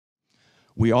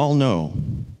We all know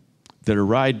that a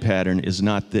ride pattern is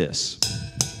not this.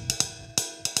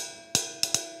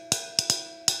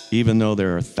 Even though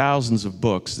there are thousands of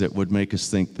books that would make us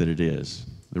think that it is.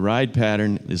 The ride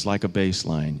pattern is like a bass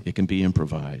line. It can be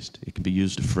improvised. It can be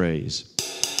used to phrase.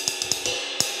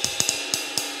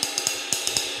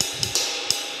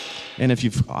 And if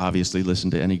you've obviously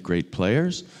listened to any great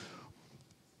players,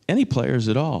 any players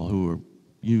at all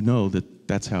you know that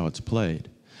that's how it's played.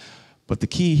 But the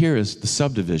key here is the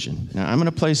subdivision. Now I'm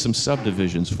going to play some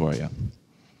subdivisions for you.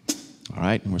 All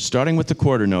right, and we're starting with the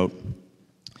quarter note.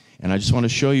 And I just want to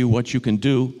show you what you can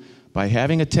do by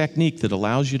having a technique that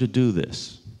allows you to do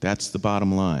this. That's the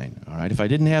bottom line. All right, if I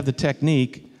didn't have the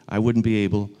technique, I wouldn't be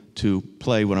able to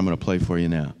play what I'm going to play for you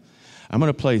now. I'm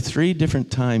going to play 3 different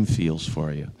time feels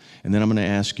for you. And then I'm going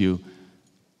to ask you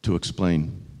to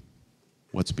explain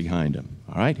what's behind them.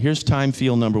 All right, here's time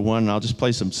feel number 1, and I'll just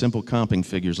play some simple comping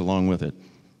figures along with it.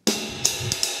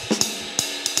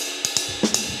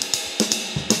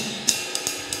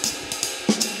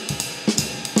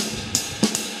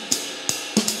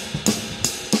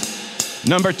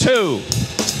 Number 2.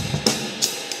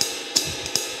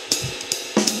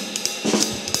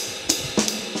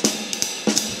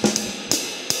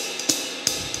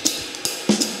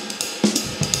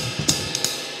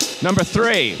 Number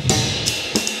 3.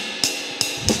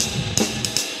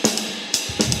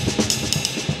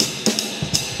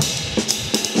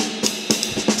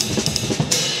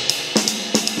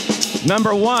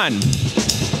 Number 1.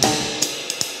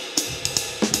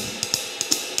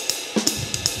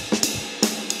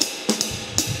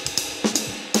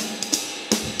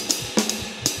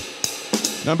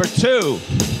 Number 2.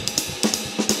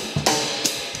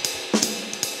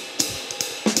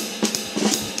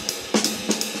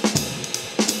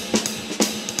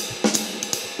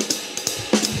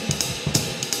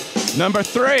 Number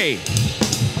 3.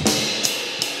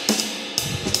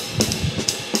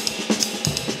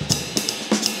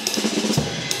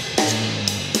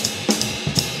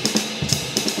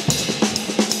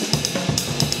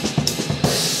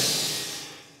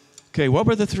 Okay, what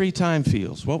were the 3 time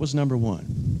feels? What was number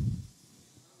 1?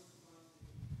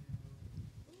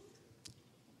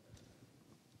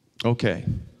 Okay,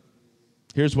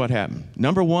 here's what happened.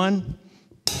 Number 1,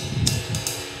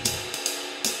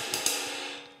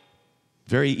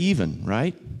 very even,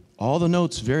 right? All the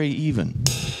notes very even.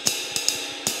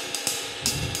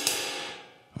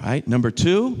 All right, number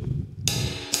 2.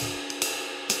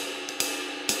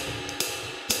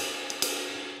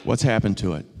 What's happened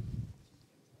to it?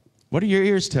 What do your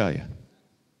ears tell you?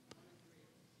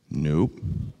 Nope.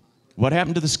 What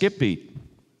happened to the skip beat?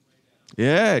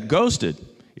 Yeah, it ghosted.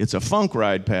 It's a funk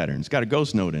ride pattern. It's got a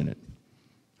ghost note in it.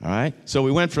 All right? So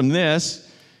we went from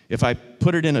this, if I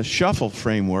put it in a shuffle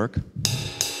framework,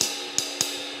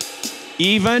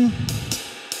 even,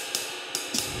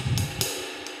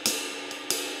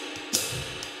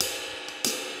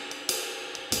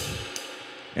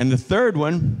 and the third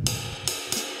one,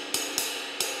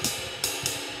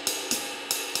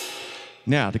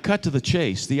 now, to cut to the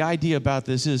chase, the idea about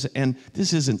this is, and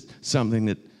this isn't something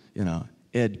that,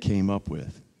 Ed came up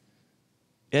with.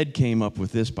 Ed came up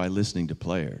with this by listening to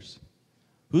players.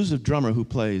 Who's a drummer who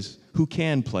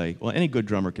can play, well, any good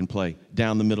drummer can play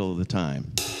down the middle of the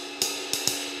time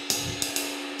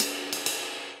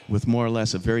with more or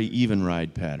less a very even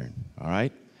ride pattern, all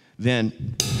right?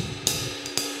 Then,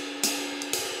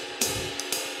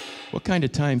 what kind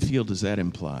of time feel does that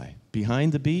imply?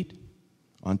 Behind the beat?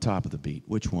 On top of the beat?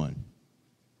 Which one?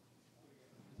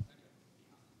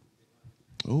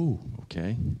 Oh,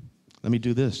 okay. Let me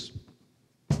do this.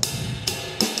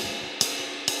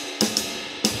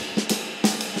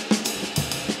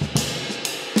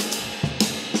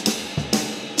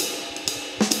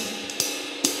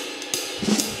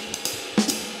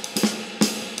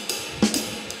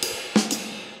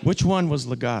 Which one was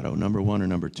legato, number 1 or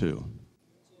number 2?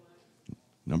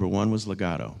 Number 1 was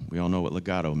legato. We all know what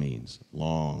legato means.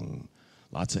 Long,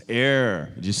 lots of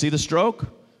air. Did you see the stroke?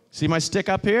 See my stick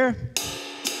up here?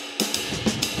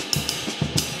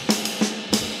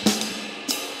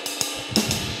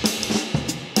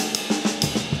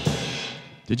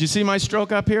 Did you see my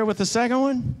stroke up here with the second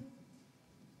one?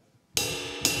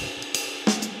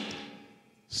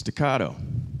 Staccato.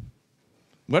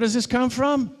 Where does this come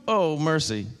from? Oh,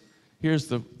 mercy. Here's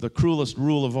the cruelest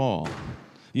rule of all.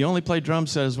 You only play drum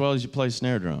set as well as you play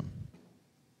snare drum.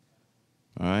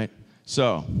 All right?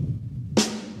 So,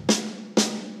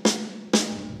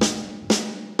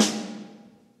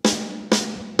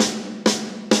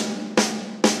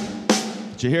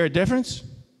 did you hear a difference?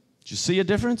 Did you see a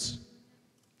difference?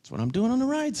 That's what I'm doing on the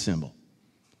ride cymbal.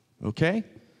 Okay?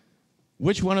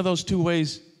 Which one of those two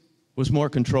ways was more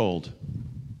controlled?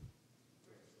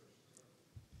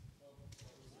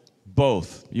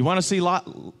 Both. You want to see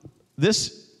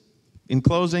this, in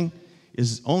closing,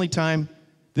 is only time.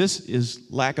 This is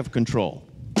lack of control.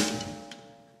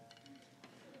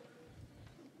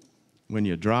 When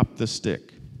you drop the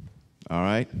stick. All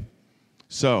right?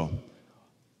 So,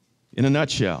 in a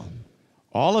nutshell,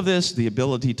 all of this, the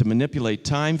ability to manipulate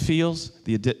time feels,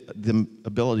 the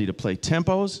ability to play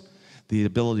tempos, the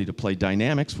ability to play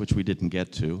dynamics, which we didn't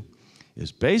get to,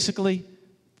 is basically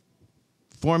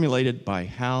formulated by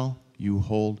how you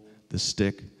hold the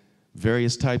stick,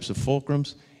 various types of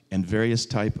fulcrums, and various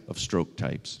type of stroke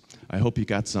types. I hope you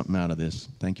got something out of this.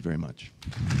 Thank you very much.